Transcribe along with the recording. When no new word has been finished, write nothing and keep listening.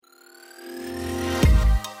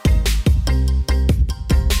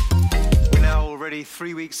only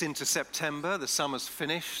 3 weeks into September. The summer's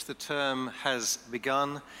finished, the term has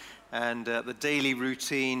begun, and the daily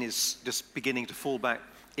routine is just beginning to fall back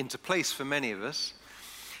into place for many of us.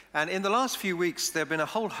 And in the last few weeks, there have been a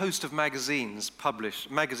whole host of magazine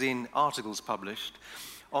articles published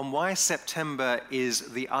on why September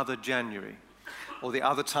is the other January, or the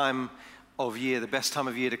other time of year, the best time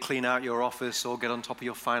of year to clean out your office or get on top of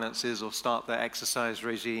your finances or start the exercise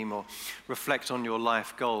regime or reflect on your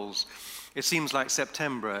life goals. It seems like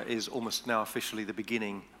September is almost now officially the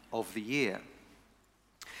beginning of the year.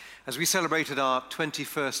 As we celebrated our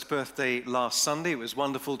 21st birthday last Sunday, it was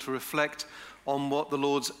wonderful to reflect on what the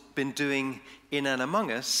Lord's been doing in and among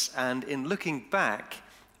us, and in looking back,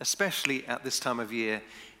 especially at this time of year,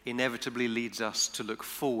 inevitably leads us to look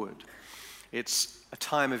forward. It's a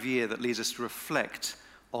time of year that leads us to reflect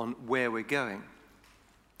on where we're going.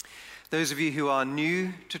 Those of you who are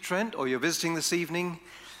new to Trent or you're visiting this evening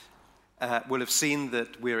will have seen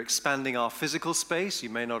that we're expanding our physical space.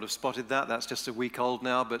 You may not have spotted that. That's just a week old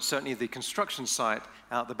now, but certainly the construction site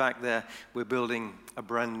out the back there, we're building a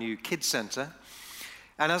brand new kids center.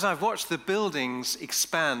 And as I've watched the buildings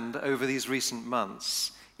expand over these recent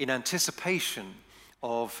months in anticipation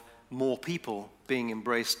of more people being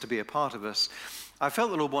embraced to be a part of us, I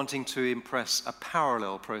felt the Lord wanting to impress a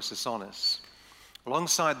parallel process on us.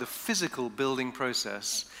 Alongside the physical building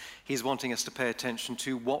process, He's wanting us to pay attention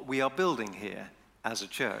to what we are building here as a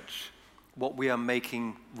church, what we are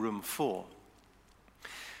making room for.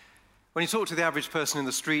 When you talk to the average person in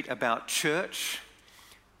the street about church,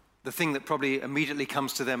 the thing that probably immediately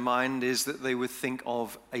comes to their mind is that they would think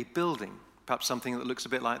of a building, perhaps something that looks a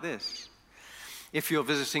bit like this. If you're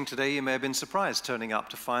visiting today, you may have been surprised turning up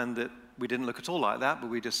to find that we didn't look at all like that, but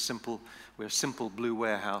we're a simple blue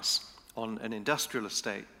warehouse on an industrial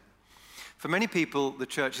estate. For many people, the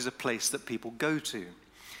church is a place that people go to,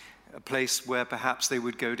 a place where perhaps they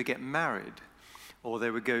would go to get married, or they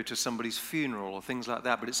would go to somebody's funeral, or things like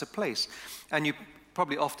that, but it's a place. And you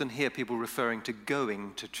probably often hear people referring to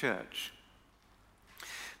going to church.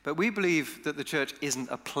 But we believe that the church isn't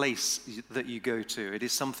a place that you go to. It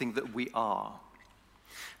is something that we are.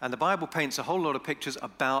 And the Bible paints a whole lot of pictures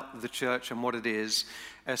about the church and what it is,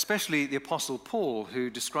 especially the Apostle Paul, who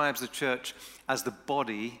describes the church as the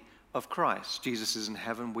body of Christ. Jesus is in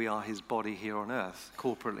heaven, we are his body here on earth,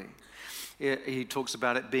 corporally. He talks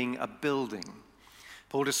about it being a building.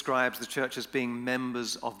 Paul describes the church as being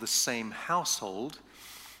members of the same household,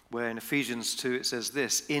 where in Ephesians 2 it says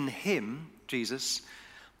this: in him, Jesus,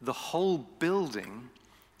 the whole building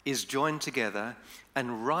is joined together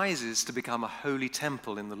and rises to become a holy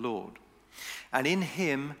temple in the Lord. And in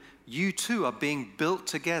him, you too are being built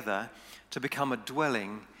together to become a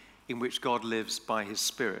dwelling in which God lives by his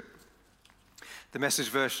Spirit. The Message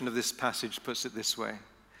version of this passage puts it this way: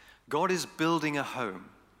 God is building a home.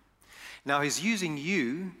 Now he's using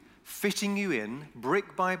you, fitting you in,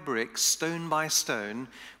 brick by brick, stone by stone,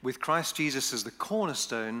 with Christ Jesus as the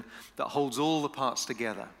cornerstone that holds all the parts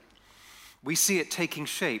together. We see it taking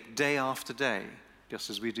shape day after day, just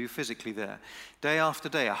as we do physically there. Day after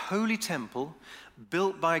day, a holy temple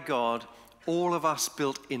built by God, all of us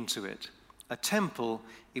built into it. A temple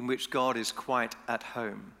in which God is quite at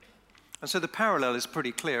home. And so the parallel is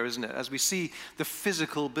pretty clear, isn't it? As we see the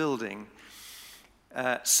physical building,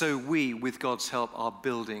 so we, with God's help, are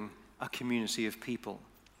building a community of people.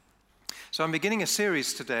 So I'm beginning a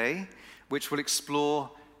series today which will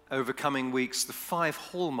explore over coming weeks the 5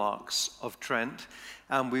 hallmarks of Trent,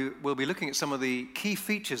 and we will be looking at some of the key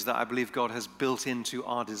features that I believe God has built into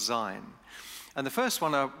our design. And the first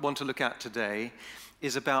one I want to look at today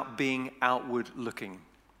is about being outward looking.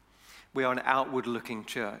 We are an outward looking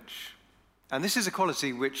church. And this is a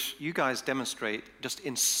quality which you guys demonstrate just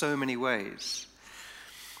in so many ways.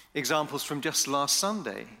 Examples from just last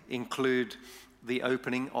Sunday include the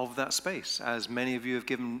opening of that space, as many of you have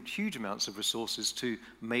given huge amounts of resources to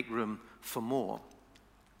make room for more.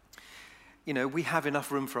 You know, we have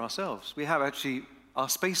enough room for ourselves. We have actually, our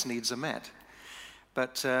space needs are met.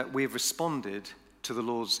 But we've responded to the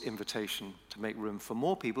Lord's invitation to make room for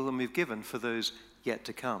more people than we've given for those yet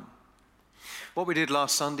to come. What we did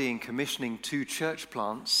last Sunday in commissioning 2 church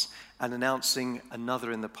plants and announcing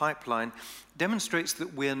another in the pipeline demonstrates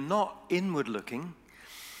that we're not inward looking.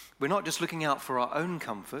 We're not just looking out for our own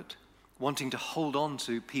comfort, wanting to hold on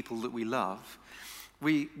to people that we love.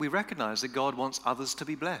 We recognize that God wants others to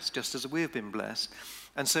be blessed, just as we've been blessed.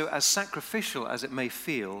 And so as sacrificial as it may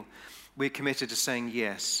feel, we're committed to saying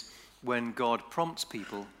yes when God prompts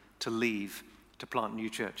people to leave to plant new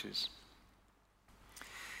churches.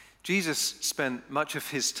 Jesus spent much of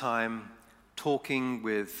his time talking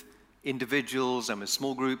with individuals and with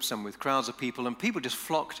small groups and with crowds of people, and people just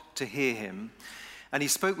flocked to hear him. And he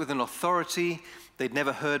spoke with an authority they'd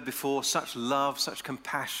never heard before, such love, such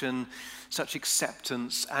compassion, such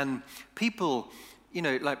acceptance. And people,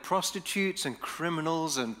 like prostitutes and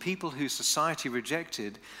criminals and people who society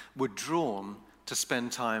rejected, were drawn to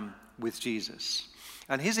spend time with Jesus.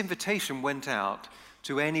 And his invitation went out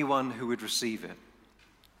to anyone who would receive it.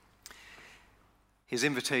 His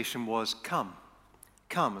invitation was, come,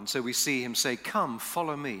 come. And so we see him say, come,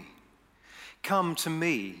 follow me. Come to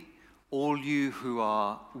me, all you who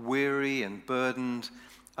are weary and burdened,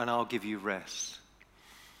 and I'll give you rest.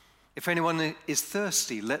 If anyone is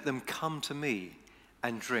thirsty, let them come to me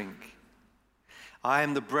and drink. I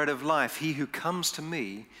am the bread of life. He who comes to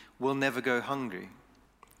me will never go hungry.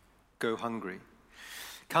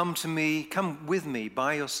 Come to me, come with me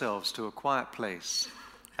by yourselves to a quiet place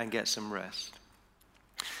and get some rest.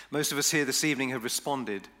 Most of us here this evening have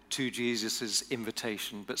responded to Jesus'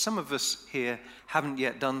 invitation, but some of us here haven't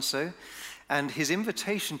yet done so. And his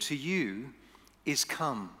invitation to you is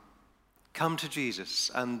come. Come to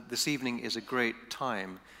Jesus. And this evening is a great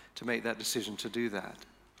time to make that decision to do that.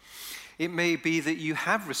 It may be that you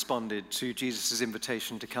have responded to Jesus'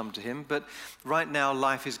 invitation to come to him, but right now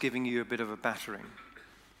life is giving you a bit of a battering.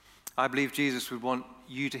 I believe Jesus would want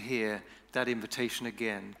you to hear that invitation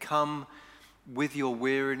again. Come with your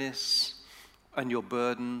weariness and your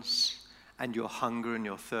burdens and your hunger and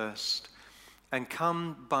your thirst, and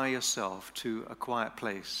come by yourself to a quiet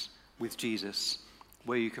place with Jesus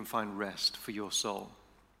where you can find rest for your soul.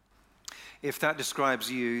 If that describes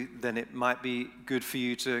you, then it might be good for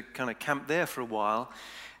you to kind of camp there for a while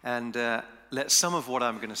and let some of what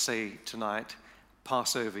I'm going to say tonight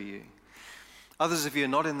pass over you. Others of you are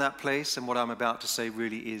not in that place, and what I'm about to say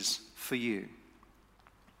really is for you.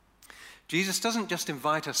 Jesus doesn't just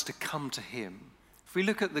invite us to come to him. If we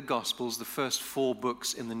look at the Gospels, the first 4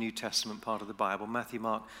 books in the New Testament part of the Bible, Matthew,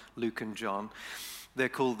 Mark, Luke, and John, they're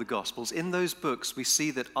called the Gospels. In those books, we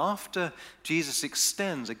see that after Jesus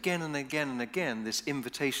extends again and again and again this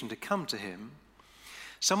invitation to come to him,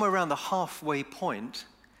 somewhere around the halfway point,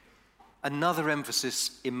 another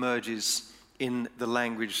emphasis emerges in the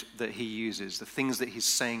language that he uses, the things that he's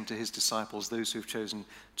saying to his disciples, those who have chosen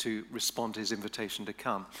to respond to his invitation to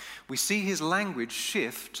come. We see his language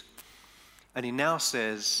shift, and he now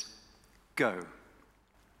says, go.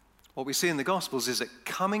 What we see in the Gospels is that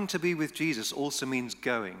coming to be with Jesus also means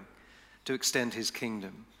going to extend his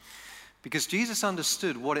kingdom. Because Jesus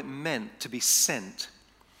understood what it meant to be sent.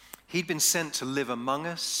 He'd been sent to live among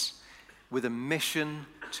us with a mission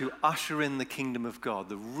to usher in the kingdom of God,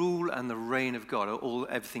 the rule and the reign of God.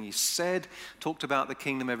 Everything he said talked about the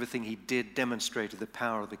kingdom, everything he did demonstrated the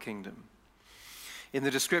power of the kingdom. In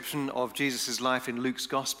the description of Jesus' life in Luke's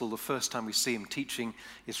gospel, the first time we see him teaching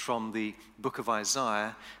is from the book of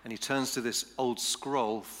Isaiah, and he turns to this old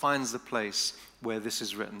scroll, finds the place where this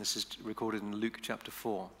is written. This is recorded in Luke chapter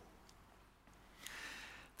 4.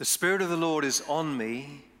 The Spirit of the Lord is on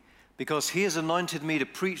me, because he has anointed me to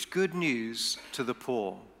preach good news to the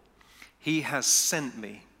poor. He has sent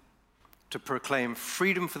me to proclaim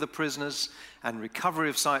freedom for the prisoners and recovery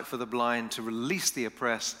of sight for the blind, to release the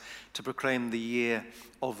oppressed, to proclaim the year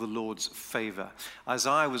of the Lord's favor.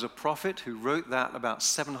 Isaiah was a prophet who wrote that about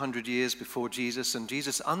 700 years before Jesus, and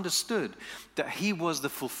Jesus understood that he was the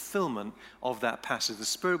fulfillment of that passage. The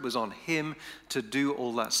Spirit was on him to do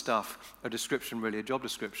all that stuff, a description, really, a job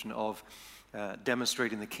description of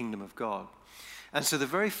demonstrating the kingdom of God. And so the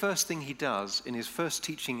very first thing he does in his first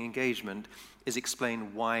teaching engagement is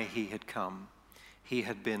explain why he had come. He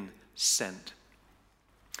had been sent.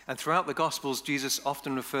 And throughout the Gospels, Jesus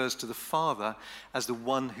often refers to the Father as the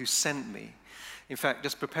one who sent me. In fact,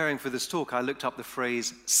 just preparing for this talk, I looked up the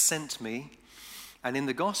phrase sent me. And in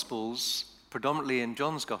the Gospels, predominantly in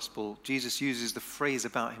John's Gospel, Jesus uses the phrase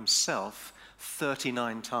about himself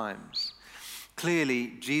 39 times.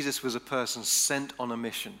 Clearly, Jesus was a person sent on a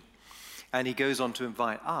mission. And he goes on to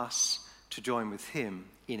invite us to join with him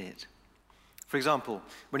in it. For example,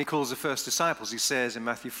 when he calls the first disciples, he says in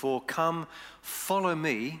Matthew 4, come, follow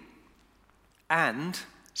me, and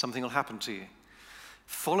something will happen to you.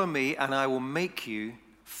 Follow me, and I will make you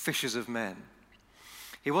fishers of men.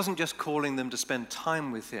 He wasn't just calling them to spend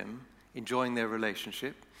time with him, enjoying their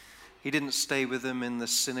relationship. He didn't stay with them in the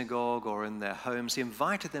synagogue or in their homes. He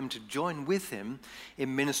invited them to join with him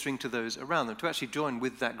in ministering to those around them, to actually join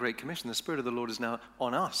with that Great Commission. The Spirit of the Lord is now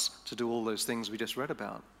on us to do all those things we just read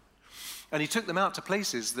about. And he took them out to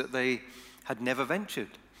places that they had never ventured,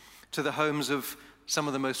 to the homes of some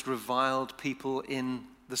of the most reviled people in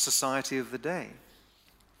the society of the day,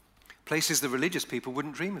 places the religious people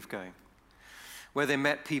wouldn't dream of going. where they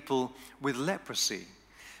met people with leprosy,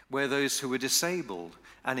 where those who were disabled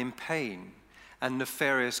and in pain, and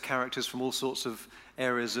nefarious characters from all sorts of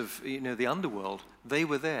areas of the underworld, they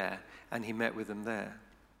were there, and he met with them there.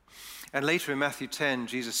 And later in Matthew 10,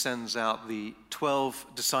 Jesus sends out the 12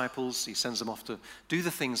 disciples. He sends them off to do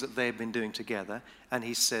the things that they've been doing together, and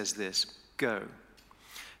he says this, go.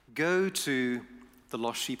 Go to the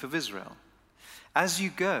lost sheep of Israel. As you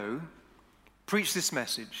go, preach this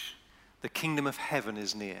message, the kingdom of heaven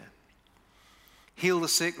is near. Heal the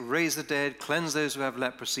sick, raise the dead, cleanse those who have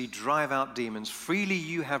leprosy, drive out demons. Freely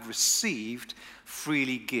you have received,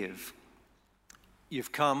 freely give.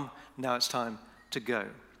 You've come, now it's time to go.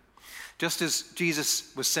 Just as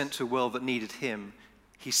Jesus was sent to a world that needed him,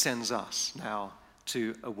 he sends us now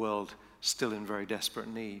to a world still in very desperate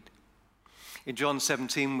need. In John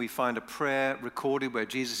 17, we find a prayer recorded where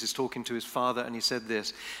Jesus is talking to his Father, and he said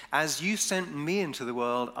this, as you sent me into the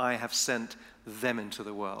world, I have sent them into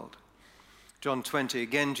the world. John 20,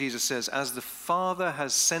 again, Jesus says, as the Father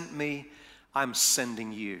has sent me, I'm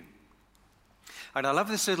sending you. And I love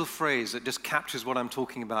this little phrase that just captures what I'm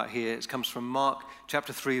talking about here. It comes from Mark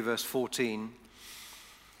chapter 3, verse 14.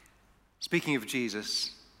 Speaking of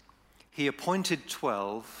Jesus, he appointed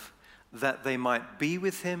 12 that they might be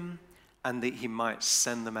with him and that he might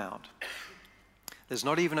send them out. There's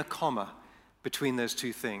not even a comma between those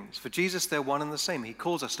two things. For Jesus, they're one and the same. He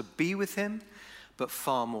calls us to be with him, but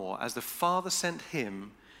far more. As the Father sent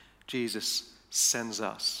him, Jesus sends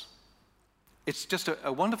us. It's just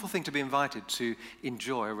a wonderful thing to be invited to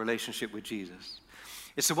enjoy a relationship with Jesus.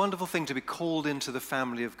 It's a wonderful thing to be called into the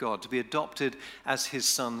family of God, to be adopted as his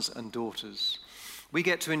sons and daughters. We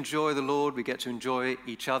get to enjoy the Lord, we get to enjoy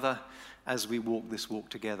each other as we walk this walk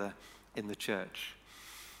together in the church.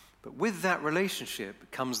 But with that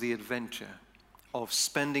relationship comes the adventure of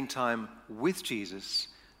spending time with Jesus,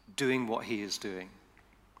 doing what he is doing.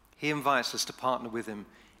 He invites us to partner with him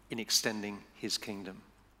in extending his kingdom.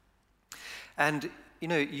 And,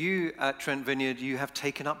 you at Trent Vineyard, you have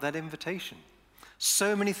taken up that invitation.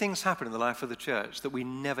 So many things happen in the life of the church that we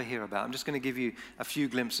never hear about. I'm just going to give you a few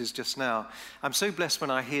glimpses just now. I'm so blessed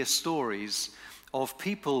when I hear stories of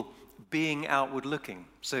people being outward looking.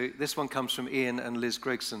 So this one comes from Ian and Liz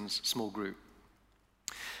Gregson's small group.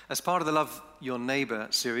 As part of the Love Your Neighbor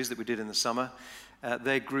series that we did in the summer,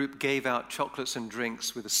 their group gave out chocolates and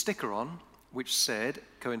drinks with a sticker on, which said,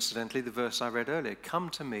 coincidentally, the verse I read earlier, come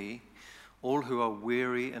to me, all who are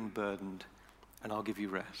weary and burdened, and I'll give you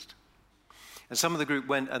rest. And some of the group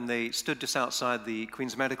went and they stood just outside the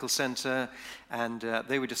Queen's Medical Center, and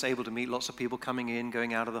they were just able to meet lots of people coming in,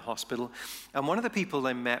 going out of the hospital. And one of the people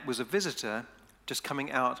they met was a visitor just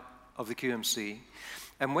coming out of the QMC.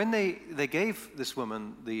 And when they gave this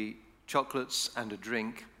woman the chocolates and a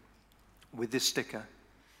drink with this sticker,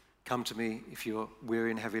 come to me if you're weary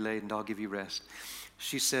and heavy laden, I'll give you rest.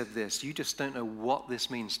 She said this, you just don't know what this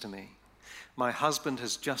means to me. My husband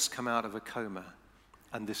has just come out of a coma,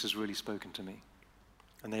 and this has really spoken to me.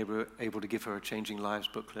 And they were able to give her a Changing Lives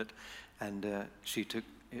booklet, and she took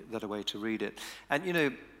that away to read it.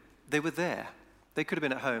 And, they were there. They could have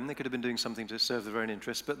been at home. They could have been doing something to serve their own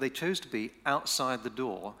interests, but they chose to be outside the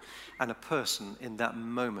door, and a person in that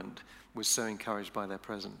moment was so encouraged by their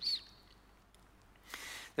presence.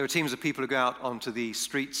 There are teams of people who go out onto the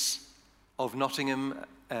streets of Nottingham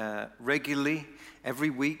regularly,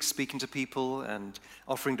 every week, speaking to people and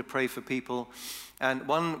offering to pray for people. And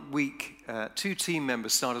one week, 2 team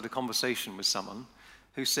members started a conversation with someone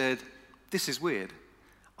who said, this is weird.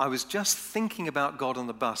 I was just thinking about God on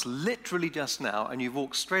the bus, literally just now, and you've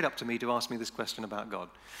walked straight up to me to ask me this question about God.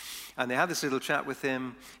 And they had this little chat with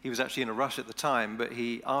him. He was actually in a rush at the time, but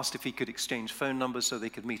he asked if he could exchange phone numbers so they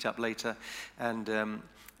could meet up later. And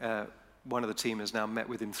one of the team has now met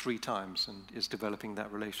with him 3 times and is developing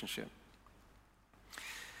that relationship.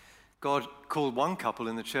 God called one couple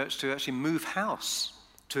in the church to actually move house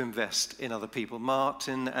to invest in other people.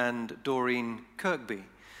 Martin and Doreen Kirkby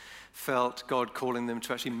felt God calling them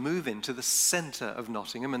to actually move into the center of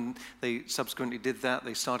Nottingham, and they subsequently did that.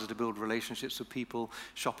 They started to build relationships with people,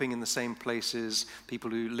 shopping in the same places, people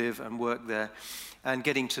who live and work there, and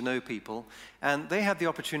getting to know people. And they had the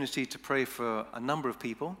opportunity to pray for a number of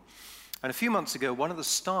people. And a few months ago, one of the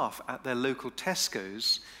staff at their local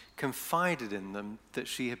Tesco's confided in them that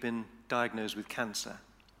she had been diagnosed with cancer.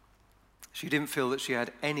 She didn't feel that she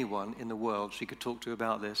had anyone in the world she could talk to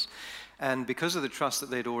about this. And because of the trust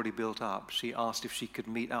that they'd already built up, she asked if she could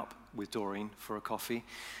meet up with Doreen for a coffee.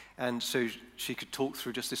 And so she could talk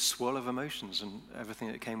through just this swirl of emotions and everything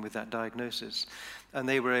that came with that diagnosis. And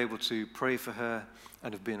they were able to pray for her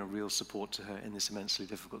and have been a real support to her in this immensely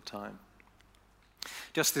difficult time.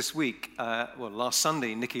 Just this week, last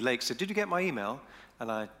Sunday, Nikki Lake said, "Did you get my email?"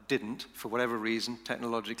 And I didn't, for whatever reason,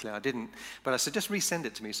 technologically I didn't. But I said, "Just resend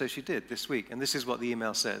it to me." So she did this week, and this is what the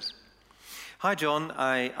email says. "Hi, John.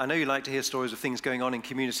 I know you like to hear stories of things going on in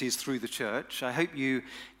communities through the church. I hope you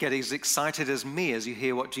get as excited as me as you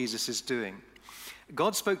hear what Jesus is doing.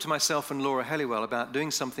 God spoke to myself and Laura Helliwell about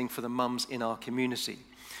doing something for the mums in our community.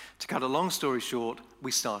 To cut a long story short,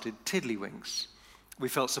 we started Tiddlywinks. We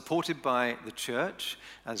felt supported by the church,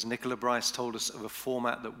 as Nicola Bryce told us of a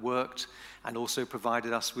format that worked and also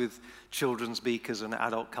provided us with children's beakers and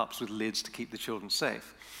adult cups with lids to keep the children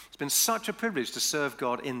safe. It's been such a privilege to serve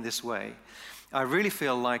God in this way. I really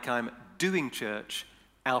feel like I'm doing church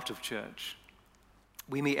out of church.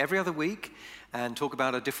 We meet every other week and talk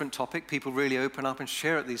about a different topic. People really open up and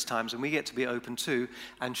share at these times, and we get to be open too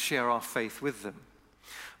and share our faith with them.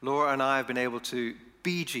 Laura and I have been able to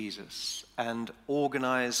be Jesus and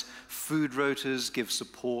organize food rotas, give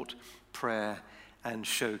support, prayer, and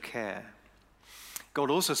show care. God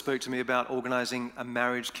also spoke to me about organizing a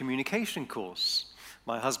marriage communication course.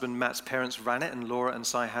 My husband Matt's parents ran it, and Laura and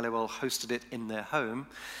Cy Halliwell hosted it in their home.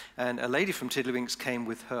 And a lady from Tiddlywinks came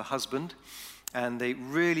with her husband, and they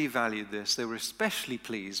really valued this. They were especially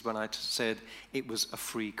pleased when I said it was a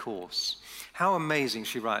free course. How amazing,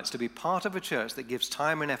 she writes, to be part of a church that gives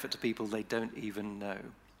time and effort to people they don't even know.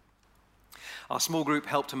 Our small group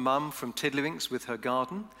helped a mum from Tiddlywinks with her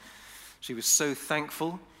garden. She was so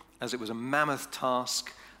thankful, as it was a mammoth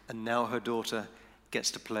task, and now her daughter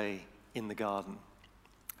gets to play in the garden.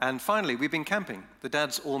 And finally, we've been camping. The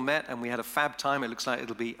dads all met, and we had a fab time. It looks like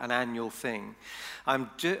it'll be an annual thing.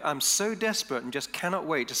 I'm so desperate and just cannot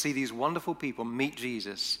wait to see these wonderful people meet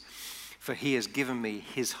Jesus, for he has given me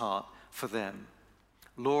his heart for them.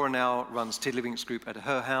 Laura now runs Tiddlywinks group at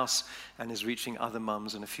her house and is reaching other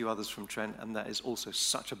mums and a few others from Trent, and that is also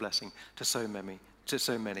such a blessing to so many.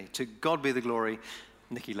 To God be the glory,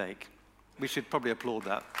 Nikki Lake. We should probably applaud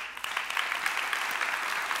that.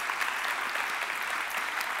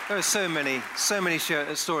 There are so many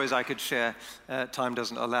stories I could share. Time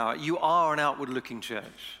doesn't allow it. You are an outward-looking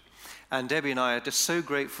church. And Debbie and I are just so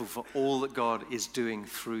grateful for all that God is doing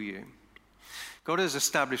through you. God has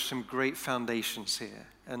established some great foundations here.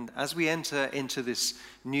 And as we enter into this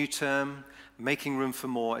new term, making room for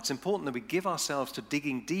more, it's important that we give ourselves to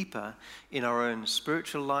digging deeper in our own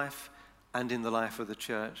spiritual life and in the life of the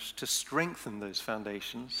church to strengthen those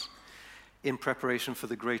foundations in preparation for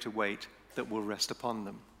the greater weight that will rest upon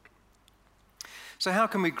them. So how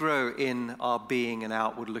can we grow in our being an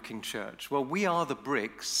outward-looking church? Well, we are the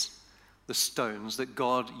bricks, the stones that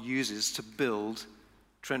God uses to build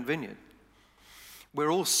Trent Vineyard.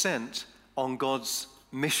 We're all sent on God's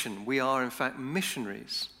mission. We are, in fact,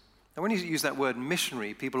 missionaries. And when you use that word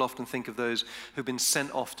missionary, people often think of those who've been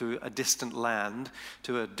sent off to a distant land,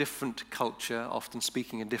 to a different culture, often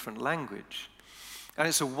speaking a different language. And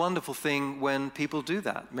it's a wonderful thing when people do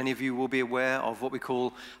that. Many of you will be aware of what we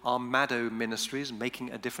call our Maddo ministries,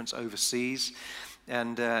 making a difference overseas,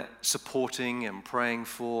 and supporting and praying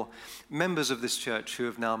for members of this church who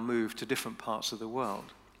have now moved to different parts of the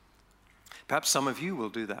world. Perhaps some of you will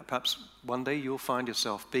do that. Perhaps one day you'll find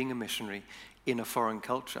yourself being a missionary in a foreign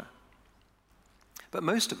culture. But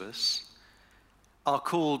most of us are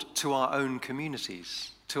called to our own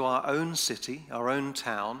communities, to our own city, our own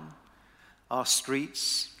town, our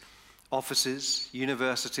streets, offices,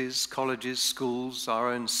 universities, colleges, schools,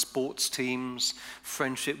 our own sports teams,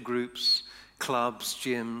 friendship groups, clubs,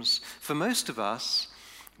 gyms. For most of us,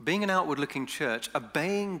 being an outward-looking church,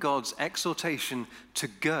 obeying God's exhortation to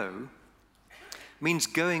go, means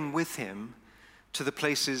going with him to the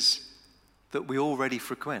places that we already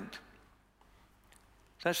frequent.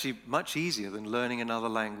 It's actually much easier than learning another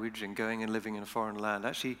language and going and living in a foreign land.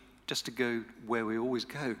 Actually, just to go where we always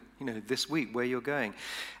go, this week, where you're going.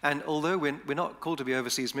 And although we're not called to be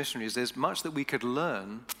overseas missionaries, there's much that we could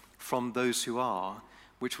learn from those who are,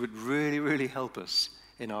 which would really, really help us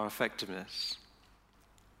in our effectiveness.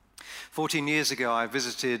 14 years ago, I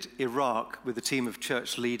visited Iraq with a team of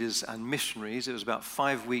church leaders and missionaries. It was about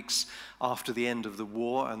 5 weeks after the end of the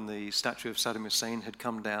war and the statue of Saddam Hussein had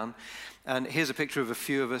come down. And here's a picture of a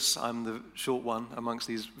few of us. I'm the short one amongst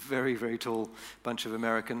these very, very tall bunch of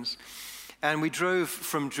Americans. And we drove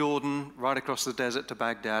from Jordan right across the desert to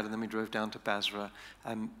Baghdad, and then we drove down to Basra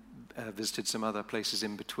and visited some other places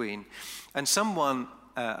in between. And someone,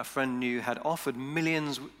 a friend knew, had offered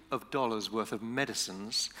millions of dollars worth of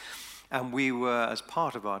medicines And we were, as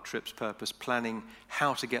part of our trip's purpose, planning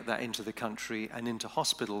how to get that into the country and into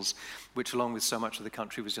hospitals, which along with so much of the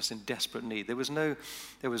country was just in desperate need. There was no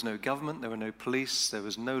government, there were no police, there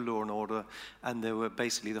was no law and order, and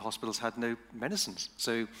the hospitals had no medicines.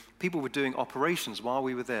 So people were doing operations while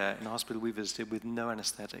we were there in the hospital we visited with no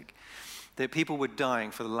anesthetic. People were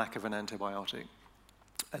dying for the lack of an antibiotic.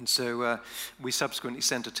 And so we subsequently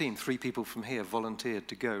sent a team, 3 people from here volunteered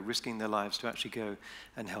to go, risking their lives to actually go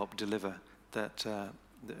and help deliver the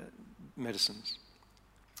medicines.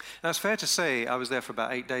 Now, it's fair to say I was there for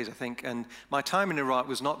about 8 days, I think, and my time in Iraq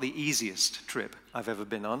was not the easiest trip I've ever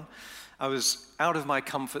been on. I was out of my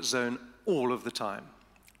comfort zone all of the time,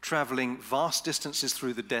 traveling vast distances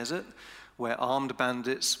through the desert where armed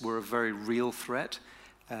bandits were a very real threat.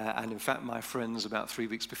 And in fact, my friends about 3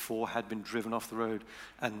 weeks before had been driven off the road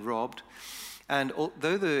and robbed. And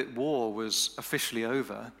although the war was officially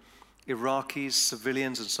over, Iraqis,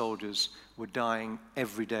 civilians and soldiers were dying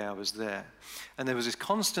every day I was there. And there was this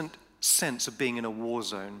constant sense of being in a war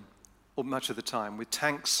zone much of the time, with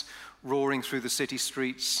tanks roaring through the city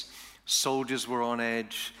streets, soldiers were on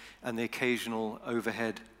edge, and the occasional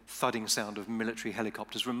overhead thudding sound of military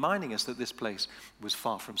helicopters reminding us that this place was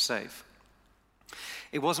far from safe.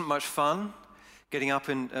 It wasn't much fun getting up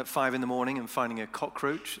at 5 in the morning and finding a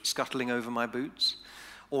cockroach scuttling over my boots,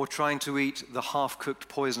 or trying to eat the half-cooked,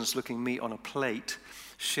 poisonous-looking meat on a plate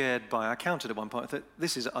shared by, I counted at one point, I thought,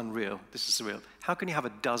 this is unreal, this is surreal. How can you have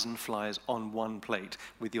a dozen flies on one plate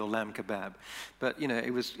with your lamb kebab? But,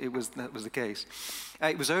 that was the case.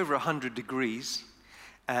 It was over 100 degrees,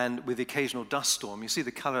 and with the occasional dust storm. You see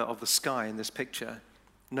the color of the sky in this picture.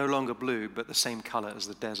 No longer blue, but the same color as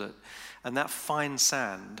the desert. And that fine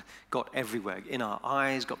sand got everywhere, in our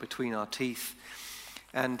eyes, got between our teeth.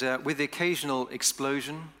 And with the occasional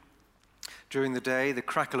explosion during the day, the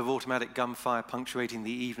crackle of automatic gunfire punctuating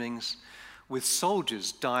the evenings, with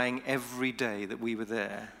soldiers dying every day that we were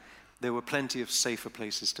there were plenty of safer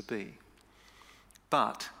places to be.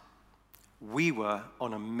 But we were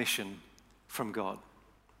on a mission from God.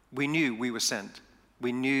 We knew we were sent.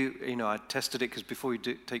 We knew, I tested it because before you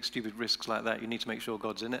take stupid risks like that, you need to make sure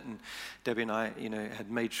God's in it. And Debbie and I, had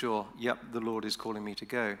made sure, yep, the Lord is calling me to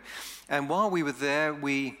go. And while we were there,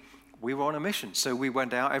 we were on a mission. So we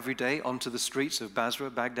went out every day onto the streets of Basra,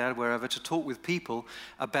 Baghdad, wherever, to talk with people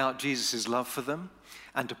about Jesus' love for them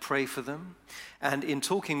and to pray for them. And in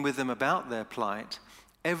talking with them about their plight,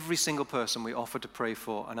 every single person we offered to pray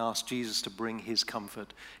for and asked Jesus to bring his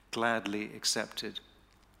comfort gladly accepted.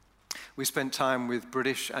 We spent time with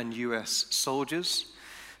British and US soldiers,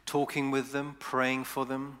 talking with them, praying for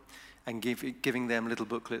them, and giving them little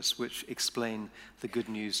booklets which explain the good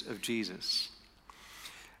news of Jesus.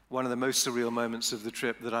 One of the most surreal moments of the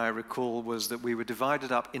trip that I recall was that we were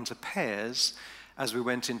divided up into pairs as we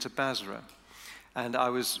went into Basra. And I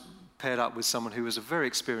was paired up with someone who was a very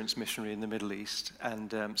experienced missionary in the Middle East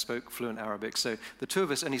and spoke fluent Arabic. So the two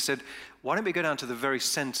of us, and he said, why don't we go down to the very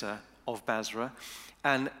center of Basra?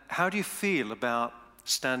 And how do you feel about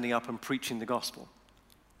standing up and preaching the gospel?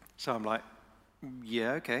 So I'm like,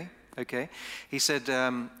 yeah, okay. He said,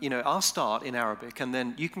 I'll start in Arabic, and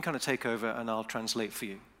then you can kind of take over, and I'll translate for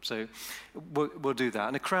you. So we'll do that,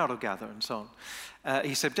 and a crowd will gather, and so on.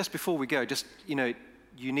 He said, just before we go,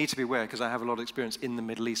 you need to be aware, because I have a lot of experience in the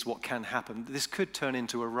Middle East, what can happen. This could turn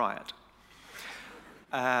into a riot.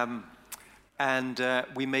 And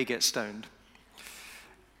we may get stoned.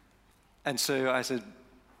 And so I said,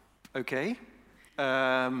 okay,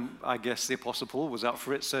 I guess the Apostle Paul was up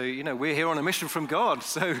for it. So, we're here on a mission from God,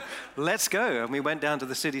 so let's go. And we went down to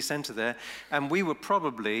the city center there, and we were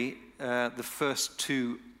probably the first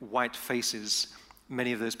 2 white faces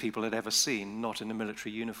many of those people had ever seen, not in a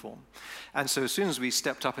military uniform. And so as soon as we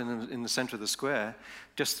stepped up in the center of the square,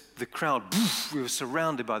 just the crowd, we were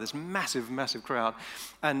surrounded by this massive, massive crowd,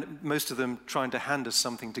 and most of them trying to hand us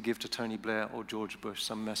something to give to Tony Blair or George Bush,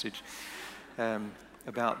 some message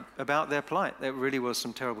about their plight. There really was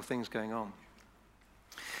some terrible things going on.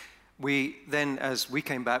 We then, as we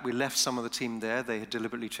came back, we left some of the team there. They had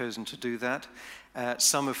deliberately chosen to do that,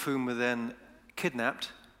 some of whom were then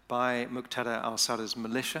kidnapped by Muqtada al-Sadr's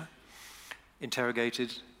militia,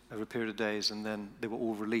 interrogated over a period of days, and then they were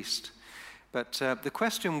all released. But the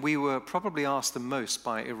question we were probably asked the most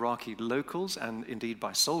by Iraqi locals, and indeed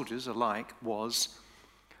by soldiers alike, was,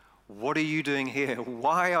 what are you doing here?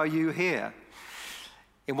 Why are you here?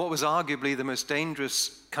 In what was arguably the most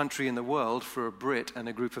dangerous country in the world for a Brit and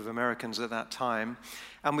a group of Americans at that time.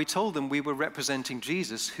 And we told them we were representing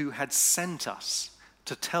Jesus, who had sent us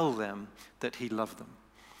to tell them that he loved them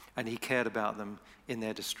and he cared about them in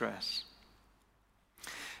their distress.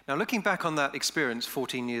 Now, looking back on that experience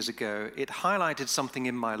 14 years ago, it highlighted something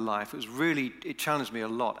in my life. It challenged me a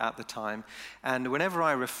lot at the time. And whenever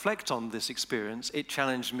I reflect on this experience, it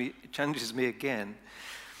challenges me again.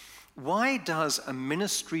 Why does a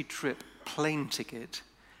ministry trip plane ticket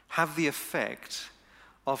have the effect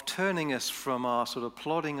of turning us from our sort of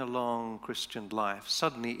plodding along Christian life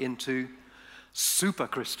suddenly into super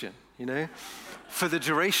Christian, for the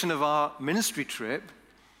duration of our ministry trip,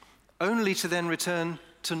 only to then return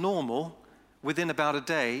to normal within about a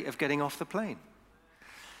day of getting off the plane?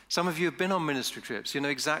 Some of you have been on ministry trips. You know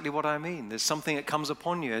exactly what I mean. There's something that comes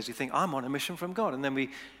upon you as you think, I'm on a mission from God, and then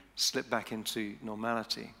we slip back into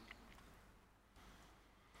normality.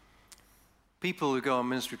 People who go on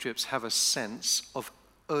ministry trips have a sense of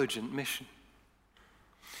urgent mission.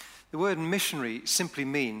 The word missionary simply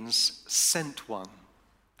means sent one.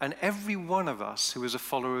 And every one of us who is a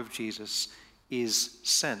follower of Jesus is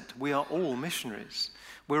sent. We are all missionaries.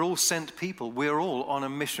 We're all sent people. We're all on a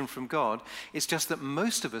mission from God. It's just that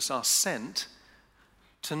most of us are sent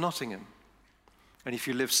to Nottingham. And if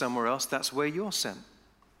you live somewhere else, that's where you're sent.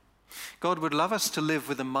 God would love us to live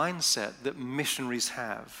with the mindset that missionaries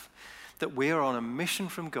have, that we are on a mission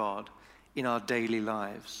from God in our daily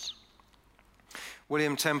lives.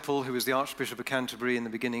 William Temple, who was the Archbishop of Canterbury in the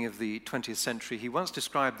beginning of the 20th century, he once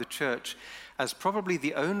described the church as probably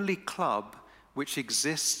the only club which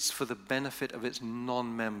exists for the benefit of its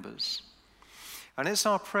non-members. And it's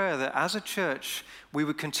our prayer that as a church, we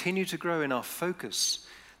would continue to grow in our focus,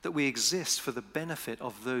 that we exist for the benefit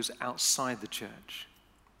of those outside the church.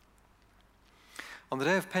 On the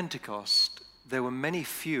day of Pentecost, there were many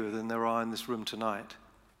fewer than there are in this room tonight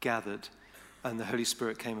gathered, and the Holy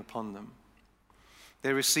Spirit came upon them.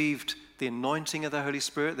 They received the anointing of the Holy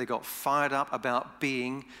Spirit. They got fired up about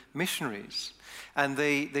being missionaries. And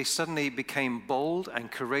they suddenly became bold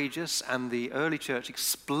and courageous, and the early church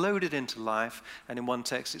exploded into life. And in one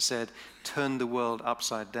text it said, turned the world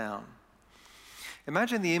upside down.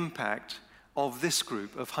 Imagine the impact of this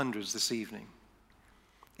group of hundreds this evening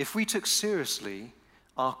if we took seriously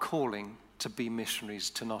our calling to be missionaries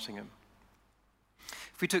to Nottingham.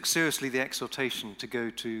 If we took seriously the exhortation to go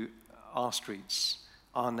to our streets,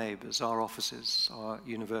 our neighbours, our offices, our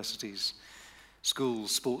universities,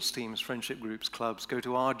 schools, sports teams, friendship groups, clubs, go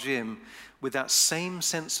to our gym with that same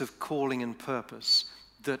sense of calling and purpose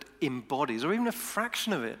that embodies, or even a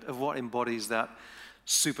fraction of it, of what embodies that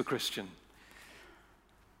super Christian.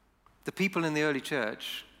 The people in the early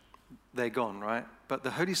church, they're gone, right? But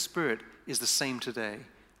the Holy Spirit is the same today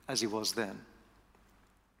as he was then.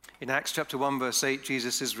 In Acts chapter 1, verse 8,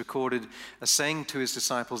 Jesus is recorded as saying to his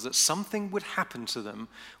disciples that something would happen to them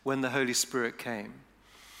when the Holy Spirit came.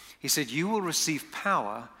 He said, you will receive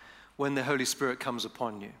power when the Holy Spirit comes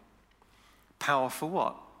upon you. Power for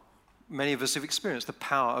what? Many of us have experienced the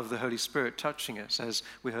power of the Holy Spirit touching us, as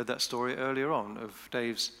we heard that story earlier on of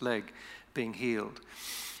Dave's leg being healed.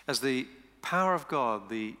 As the power of God,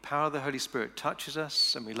 the power of the Holy Spirit touches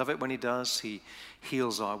us, and we love it when he does. He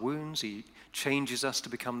heals our wounds. He changes us to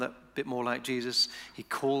become that bit more like Jesus. He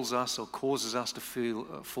calls us or causes us to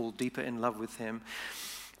fall deeper in love with him.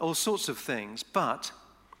 All sorts of things. But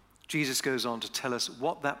Jesus goes on to tell us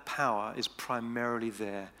what that power is primarily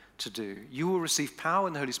there to do. You will receive power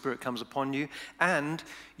when the Holy Spirit comes upon you, and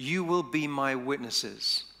you will be my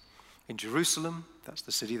witnesses in Jerusalem, that's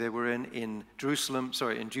the city they were in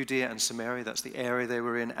Judea and Samaria, that's the area they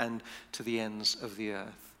were in, and to the ends of the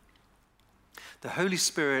earth. The Holy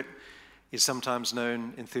Spirit is sometimes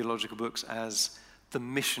known in theological books as the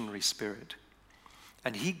missionary spirit.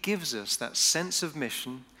 And he gives us that sense of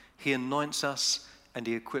mission, he anoints us, and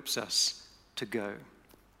he equips us to go.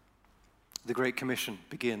 The Great Commission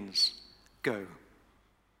begins, go.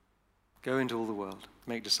 Go into all the world,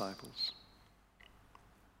 make disciples.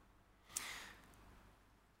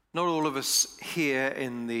 Not all of us here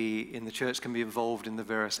in the church can be involved in the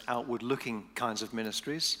various outward-looking kinds of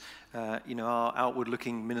ministries. Our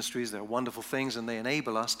outward-looking ministries, they're wonderful things, and they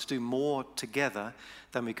enable us to do more together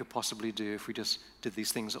than we could possibly do if we just did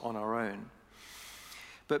these things on our own.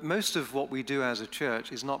 But most of what we do as a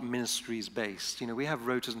church is not ministries-based. We have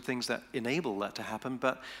rotas and things that enable that to happen,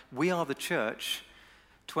 but we are the church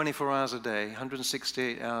 24 hours a day,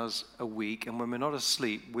 168 hours a week, and when we're not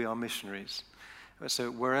asleep, we are missionaries.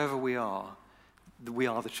 So wherever we are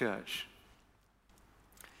the church.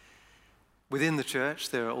 Within the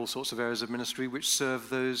church, there are all sorts of areas of ministry which serve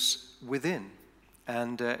those within.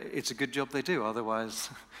 And it's a good job they do,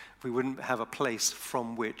 otherwise we wouldn't have a place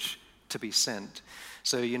from which to be sent.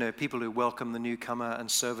 So, people who welcome the newcomer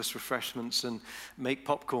and serve us refreshments and make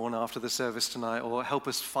popcorn after the service tonight, or help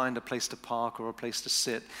us find a place to park or a place to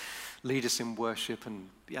sit. lead us in worship and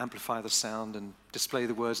amplify the sound and display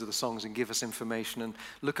the words of the songs and give us information and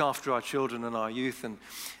look after our children and our youth and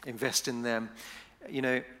invest in them. You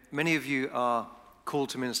know, many of you are called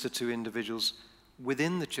to minister to individuals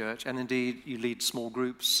within the church, and indeed you lead small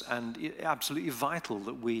groups, and it's absolutely vital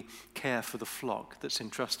that we care for the flock that's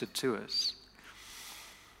entrusted to us.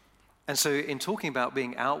 And so in talking about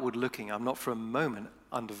being outward looking, I'm not for a moment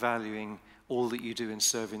undervaluing all that you do in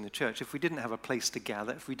serving the church. If we didn't have a place to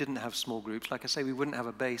gather, if we didn't have small groups, like I say, we wouldn't have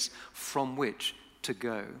a base from which to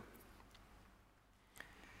go.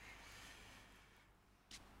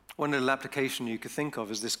 One little application you could think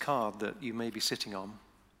of is this card that you may be sitting on.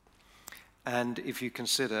 And if you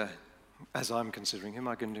consider, as I'm considering, who am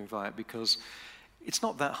I going to invite? Because it's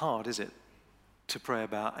not that hard, is it, to pray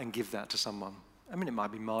about and give that to someone? I mean, it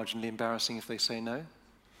might be marginally embarrassing if they say no.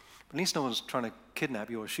 But at least no one's trying to kidnap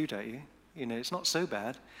you or shoot at you. You know, it's not so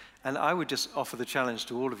bad. And I would just offer the challenge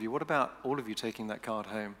to all of you. What about all of you taking that card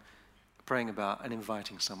home, praying about and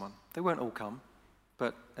inviting someone? They won't all come,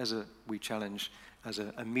 but we challenge as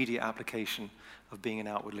an immediate application of being an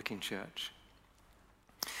outward-looking church.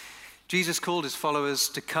 Jesus called his followers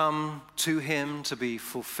to come to him, to be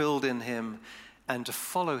fulfilled in him, and to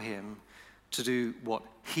follow him, to do what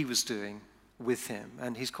he was doing with him.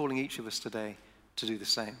 And he's calling each of us today to do the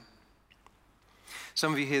same.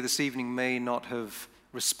 Some of you here this evening may not have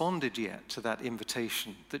responded yet to that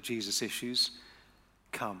invitation that Jesus issues.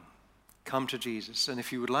 Come to Jesus. And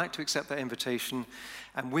if you would like to accept that invitation,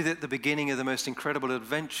 and with it the beginning of the most incredible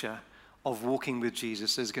adventure of walking with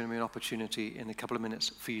Jesus, there's going to be an opportunity in a couple of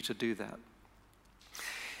minutes for you to do that.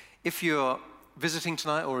 If you're visiting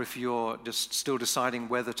tonight, or if you're just still deciding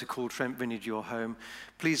whether to call Trent Vineyard your home,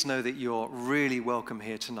 please know that you're really welcome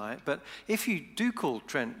here tonight. But if you do call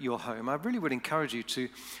Trent your home, I really would encourage you to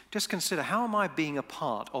just consider, how am I being a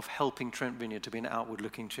part of helping Trent Vineyard to be an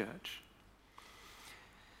outward-looking church?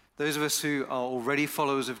 Those of us who are already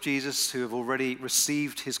followers of Jesus, who have already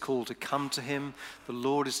received his call to come to him, the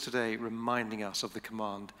Lord is today reminding us of the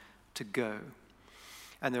command to go.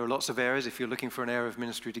 And there are lots of areas, if you're looking for an area of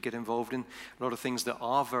ministry to get involved in, a lot of things that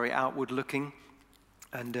are very outward looking.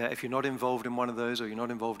 And if you're not involved in one of those, or you're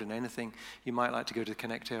not involved in anything, you might like to go to the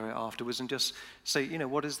Connect area afterwards and just say, you know,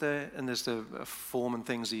 what is there? And there's a form and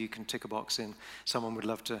things that you can tick a box in. Someone would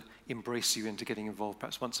love to embrace you into getting involved,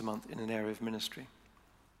 perhaps once a month, in an area of ministry.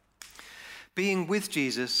 Being with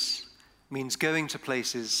Jesus means going to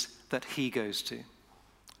places that he goes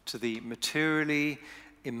to the materially,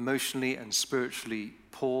 emotionally, and spiritually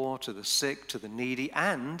poor, to the sick, to the needy,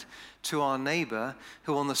 and to our neighbor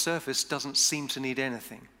who on the surface doesn't seem to need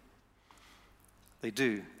anything. They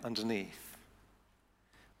do underneath.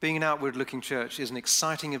 Being an outward-looking church is an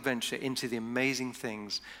exciting adventure into the amazing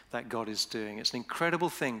things that God is doing. It's an incredible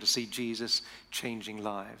thing to see Jesus changing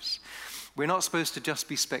lives. We're not supposed to just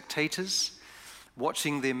be spectators,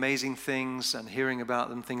 watching the amazing things and hearing about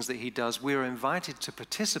them, things that he does. We are invited to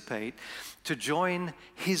participate, to join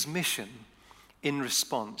his mission in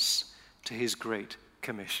response to his great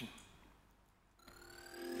commission.